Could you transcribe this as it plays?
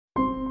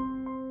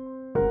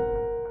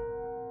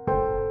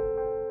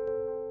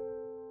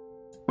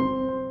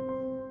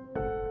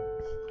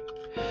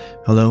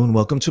Hello and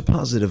welcome to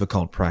Positive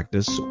Occult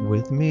Practice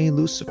with me,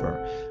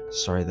 Lucifer.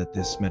 Sorry that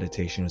this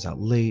meditation was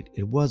out late.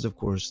 It was, of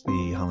course,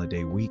 the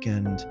holiday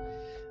weekend.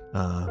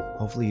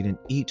 Hopefully you didn't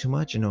eat too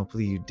much, and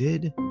hopefully you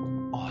did.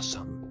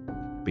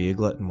 Awesome. Be a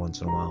glutton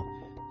once in a while.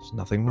 There's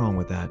nothing wrong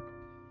with that.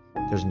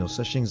 There's no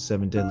such thing as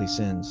 7 deadly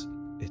sins.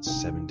 It's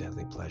 7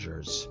 deadly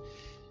pleasures,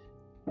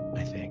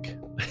 I think.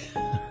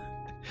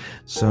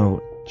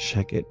 So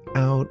check it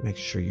out. Make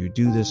sure you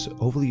do this.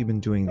 Hopefully you've been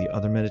doing the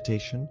other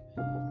meditation.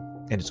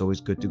 And it's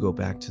always good to go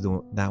back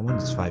to that one.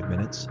 It's 5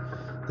 minutes.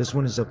 This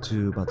one is up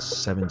to about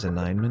 7 to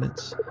 9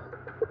 minutes.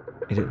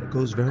 And it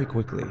goes very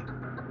quickly.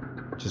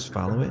 Just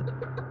follow it.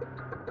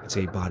 It's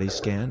a body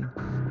scan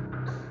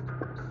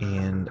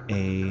and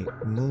a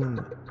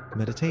moon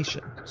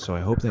meditation. So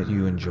I hope that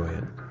you enjoy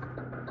it.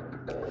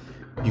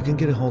 You can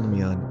get a hold of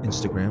me on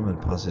Instagram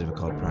on Positive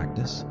Occult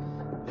Practice.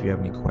 If you have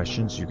any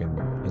questions, you can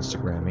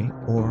Instagram me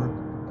or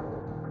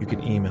you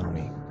can email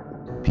me,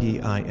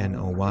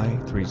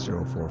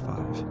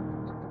 pinoy3045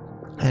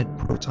 at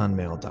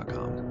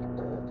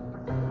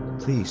protonmail.com.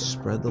 Please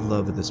spread the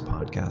love of this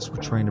podcast.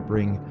 We're trying to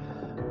bring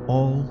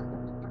all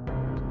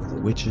the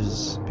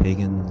witches,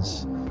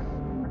 pagans,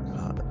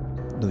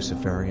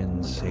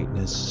 Luciferians,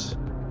 Satanists,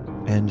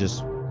 and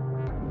just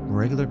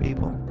regular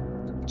people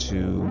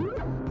to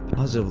a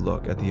positive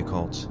look at the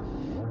occult,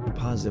 a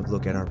positive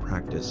look at our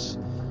practice,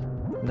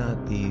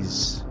 not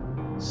these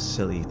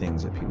silly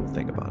things that people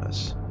think about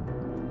us.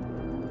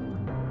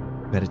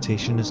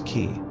 Meditation is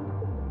key.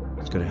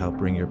 It's going to help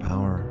bring your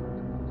power,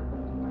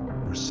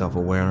 more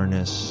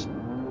self-awareness,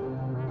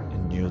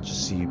 and you'll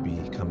just see you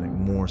becoming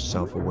more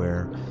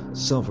self-aware,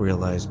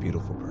 self-realized,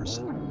 beautiful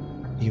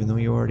person, even though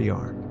you already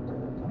are.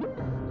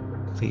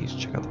 Please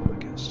check out the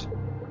podcast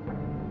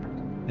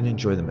and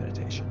enjoy the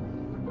meditation.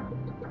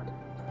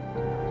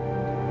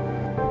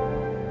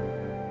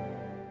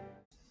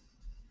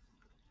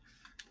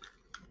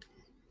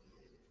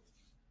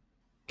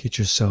 Get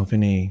yourself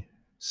in a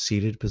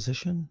seated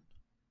position,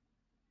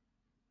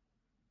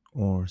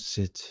 or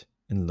sit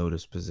in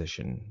lotus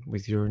position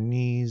with your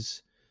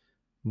knees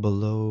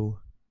below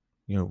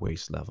your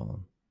waist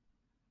level.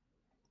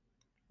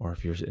 Or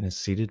if you're in a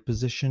seated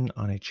position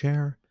on a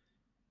chair,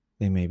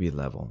 they may be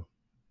level.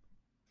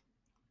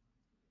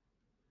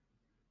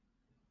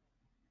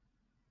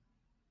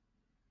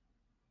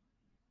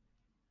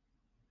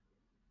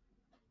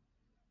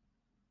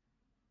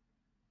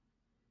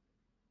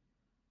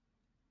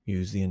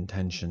 Use the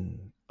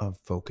intention of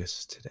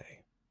focus today.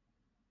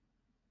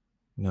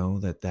 Know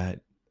that that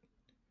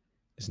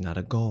is not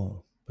a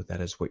goal, but that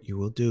is what you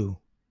will do,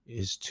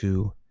 is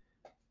to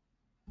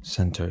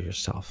center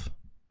yourself.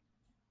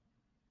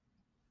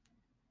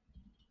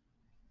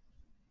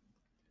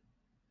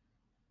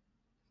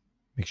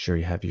 Make sure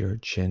you have your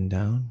chin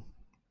down,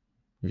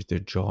 your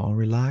jaw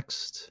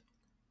relaxed,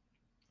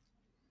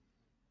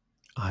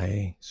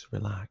 eyes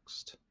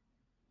relaxed,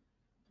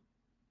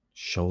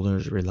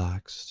 shoulders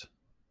relaxed.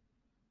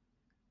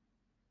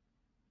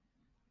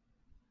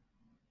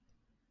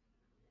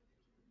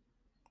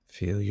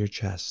 Feel your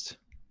chest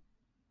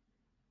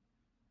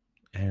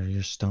and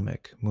your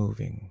stomach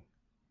moving.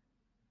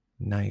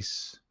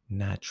 Nice,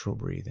 natural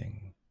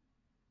breathing.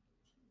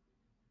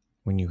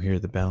 When you hear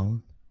the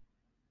bell,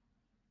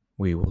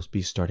 we will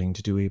be starting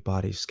to do a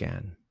body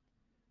scan.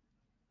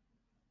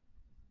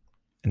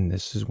 And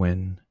this is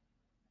when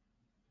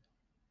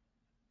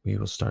we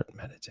will start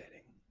meditating.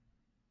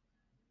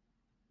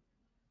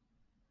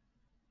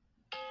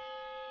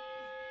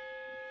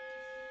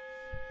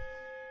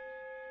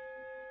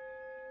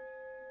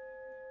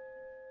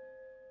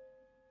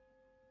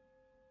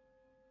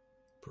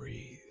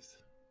 Breathe.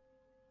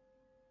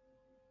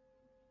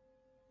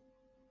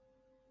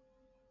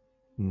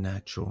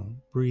 Natural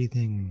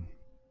breathing.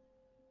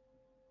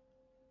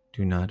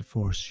 Do not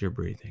force your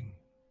breathing.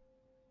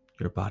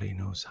 Your body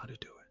knows how to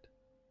do it.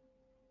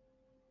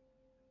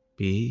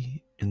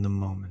 Be in the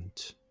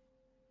moment.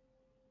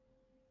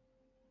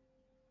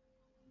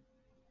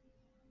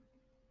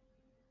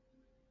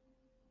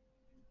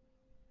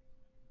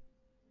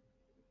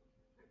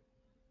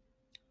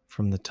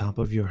 From the top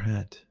of your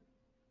head,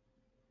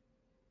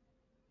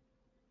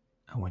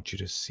 I want you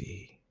to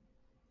see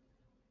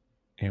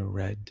a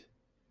red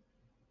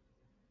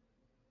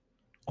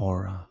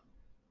aura.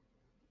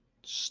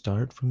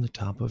 Start from the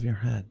top of your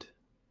head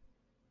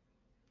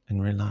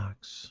and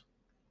relax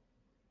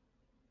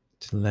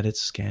to let it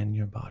scan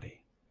your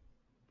body.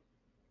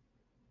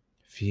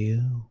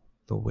 Feel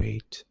the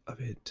weight of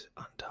it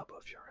on top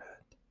of your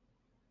head.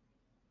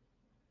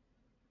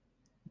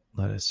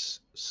 Let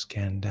us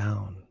scan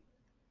down.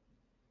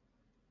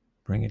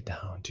 Bring it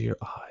down to your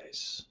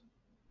eyes.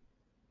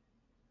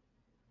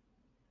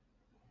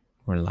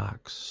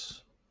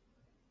 Relax.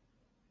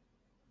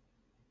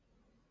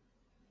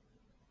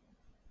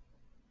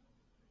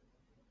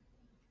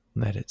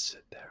 Let it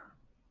sit there.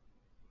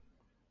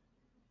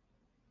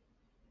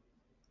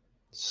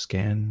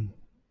 Scan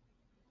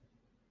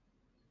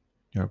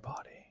your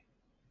body.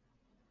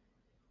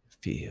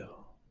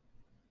 Feel.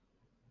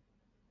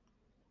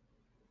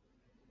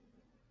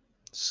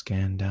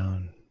 Scan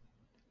down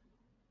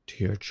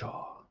to your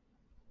jaw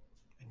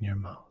and your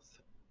mouth.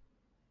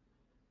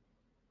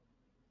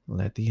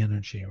 Let the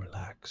energy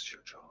relax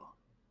your jaw.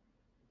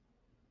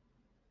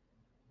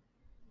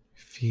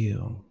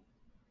 Feel.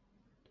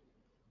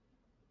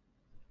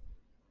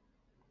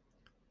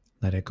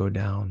 Let it go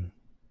down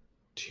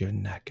to your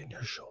neck and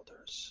your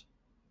shoulders.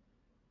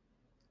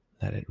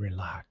 Let it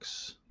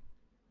relax.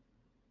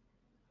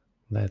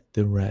 Let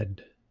the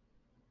red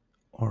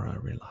aura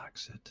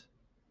relax it.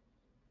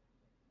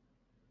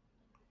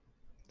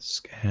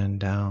 Scan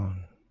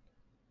down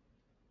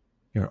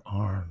your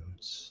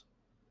arms,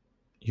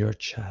 your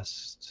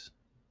chest.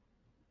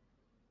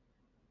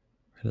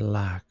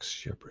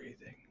 Relax your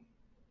breathing.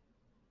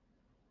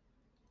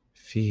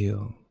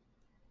 Feel.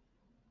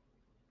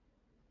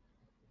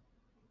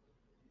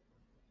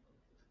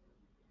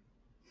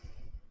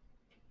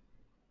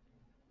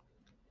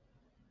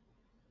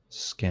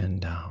 Scan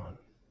down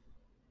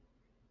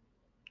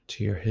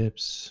to your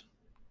hips.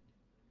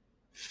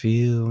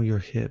 Feel your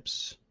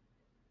hips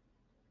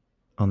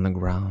on the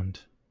ground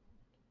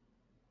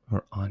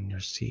or on your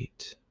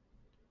seat.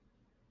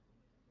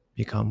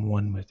 Become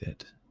one with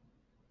it.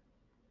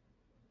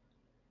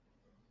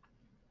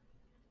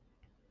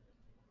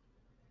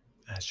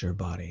 As your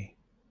body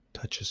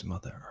touches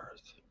Mother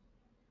Earth.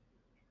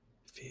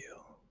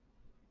 Feel.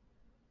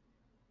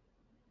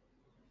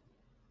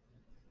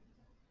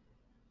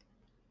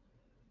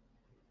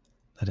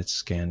 Let it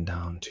scan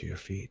down to your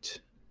feet.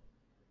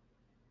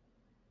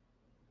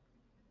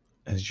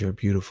 As your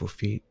beautiful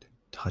feet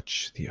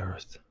touch the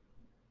earth.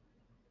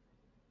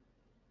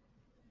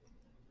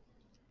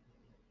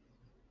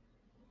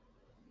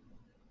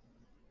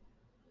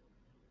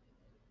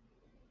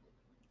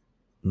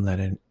 Let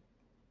it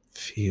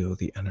feel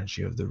the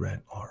energy of the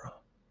red aura.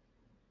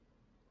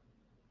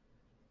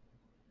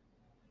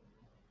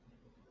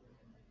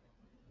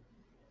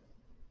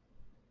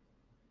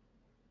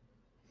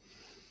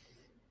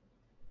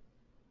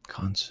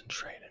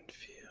 Concentrate and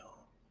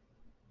feel.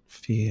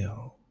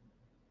 Feel.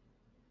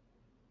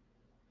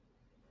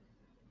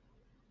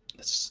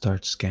 Let's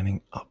start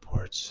scanning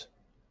upwards.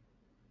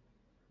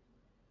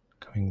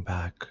 Coming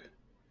back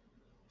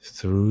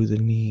through the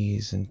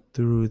knees and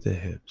through the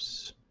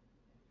hips.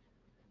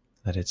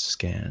 Let it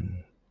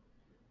scan.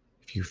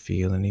 If you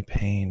feel any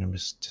pain or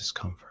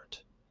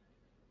discomfort,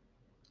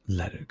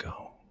 let it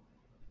go.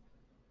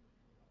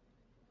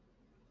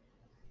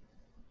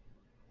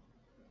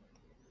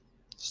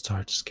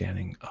 Start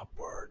scanning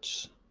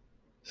upwards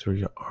through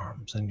your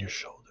arms and your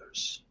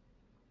shoulders.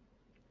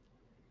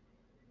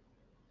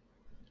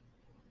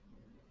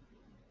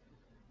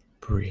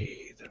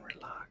 Breathe and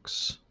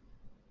relax.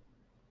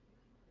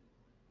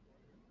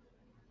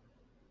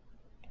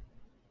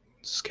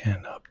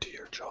 Scan up to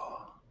your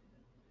jaw.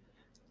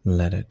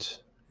 Let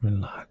it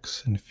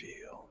relax and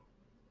feel.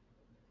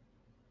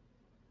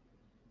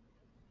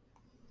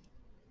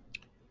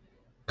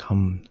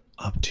 Come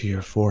up to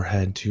your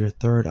forehead, to your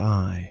third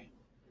eye.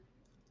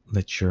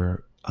 Let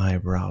your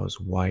eyebrows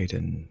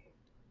widen.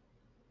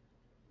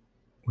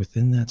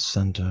 Within that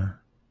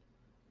center,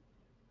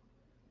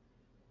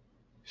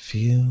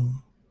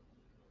 feel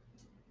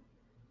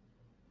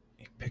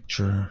a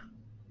picture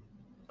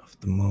of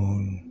the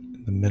moon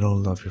in the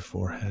middle of your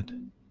forehead.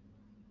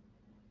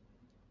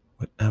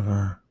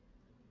 Whatever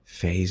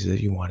phase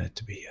that you want it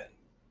to be in.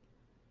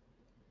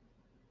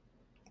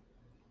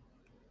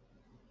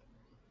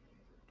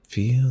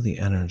 Feel the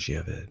energy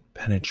of it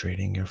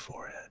penetrating your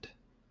forehead.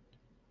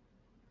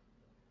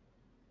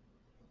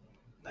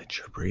 Let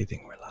your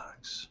breathing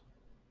relax.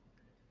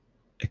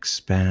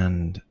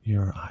 Expand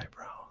your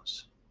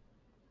eyebrows.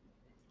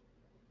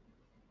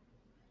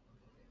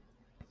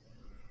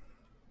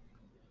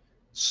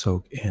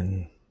 Soak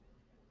in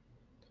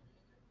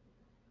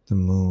the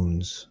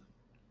moon's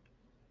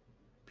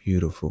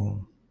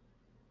beautiful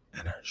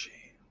energy.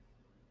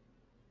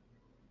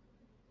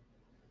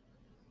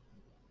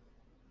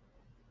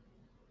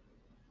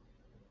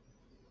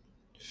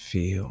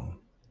 Feel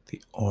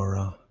the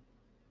aura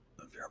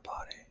of your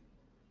body.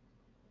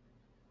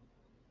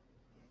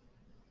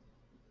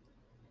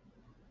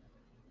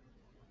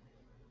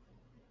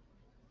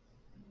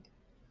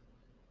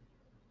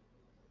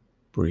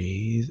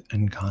 Breathe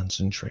and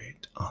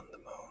concentrate on the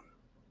moon.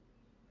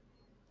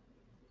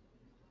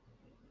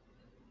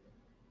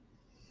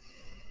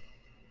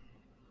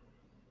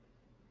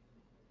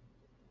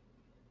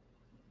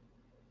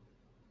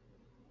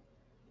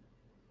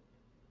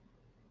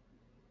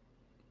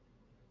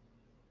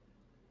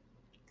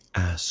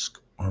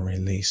 Ask or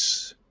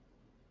release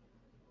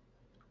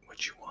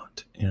what you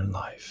want in your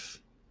life,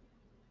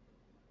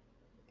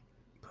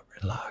 but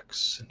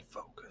relax and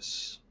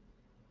focus.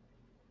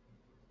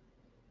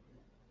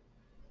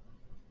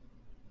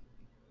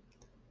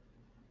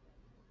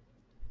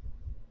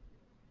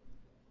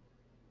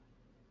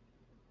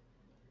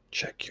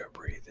 Check your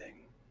breathing.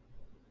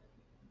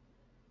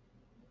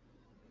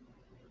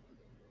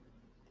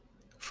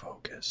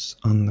 Focus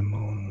on the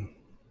moon.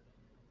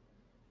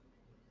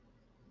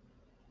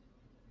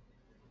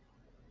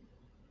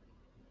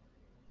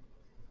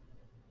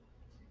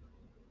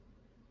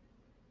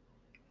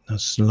 Now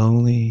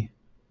slowly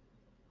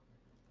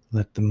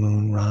let the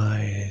moon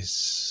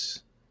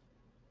rise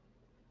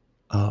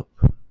up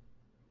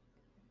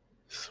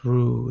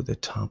through the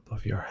top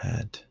of your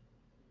head.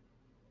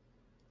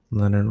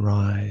 Let it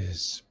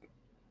rise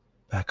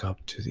back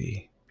up to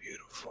the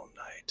beautiful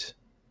night.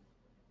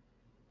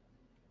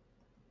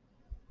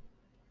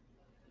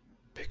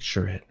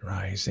 Picture it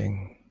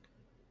rising,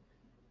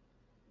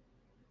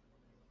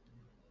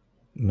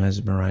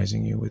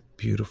 mesmerizing you with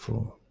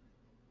beautiful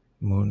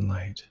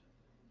moonlight.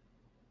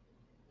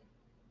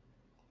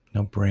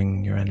 Now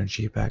bring your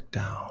energy back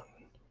down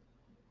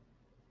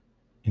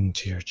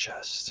into your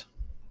chest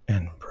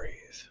and breathe.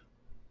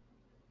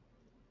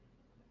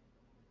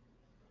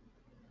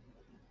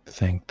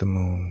 Thank the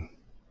moon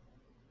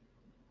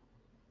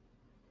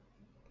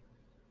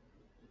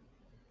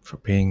for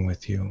being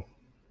with you.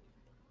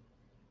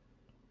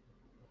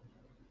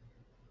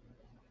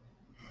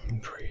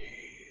 And breathe.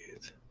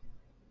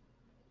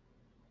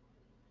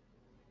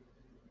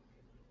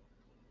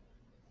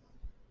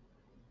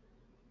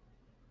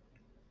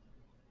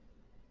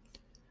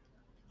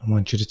 I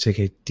want you to take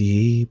a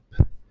deep,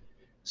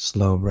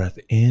 slow breath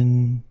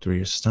in through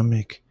your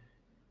stomach,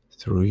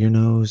 through your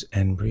nose,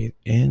 and breathe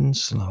in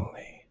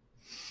slowly.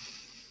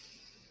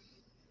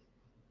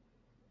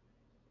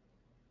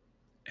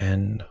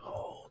 And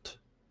hold.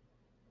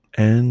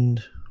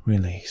 And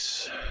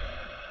release.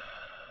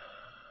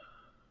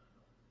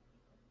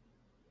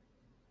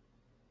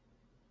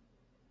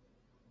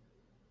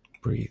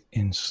 Breathe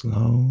in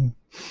slow.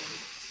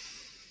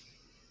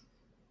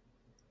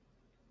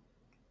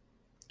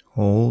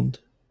 Hold.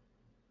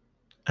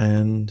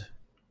 And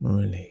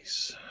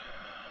release.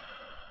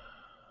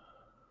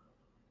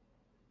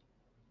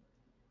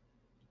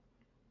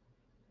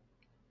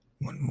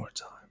 One more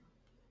time.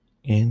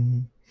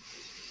 In.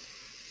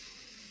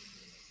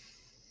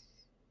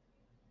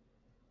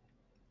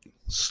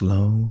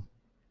 Slow.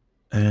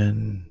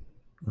 And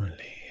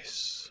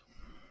release.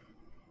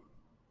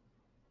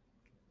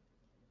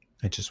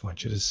 I just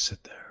want you to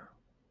sit there.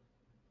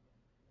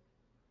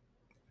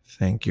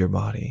 Thank your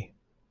body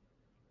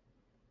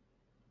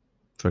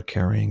for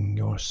carrying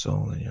your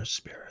soul and your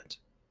spirit.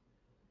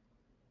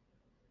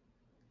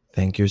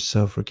 Thank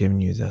yourself for giving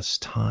you this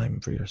time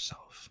for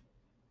yourself.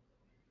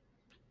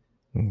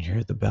 When you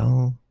hear the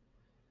bell,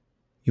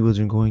 you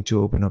are going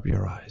to open up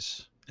your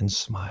eyes and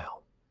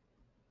smile.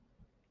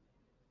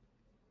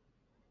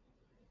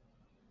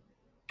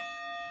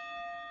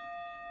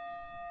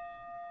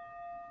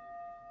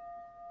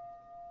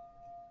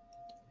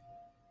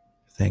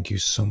 Thank you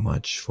so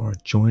much for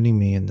joining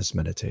me in this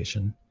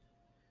meditation.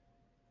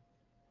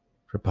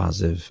 For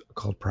positive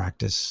occult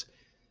practice,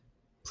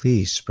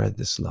 please spread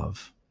this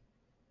love.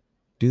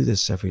 Do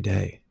this every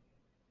day,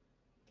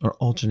 or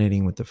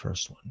alternating with the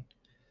first one.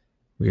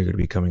 We are going to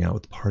be coming out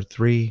with part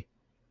 3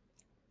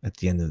 at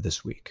the end of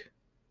this week.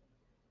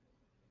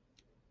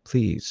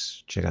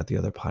 Please check out the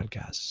other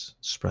podcasts.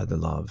 Spread the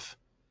love.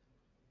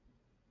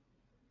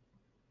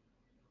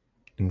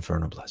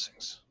 Inferno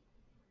blessings.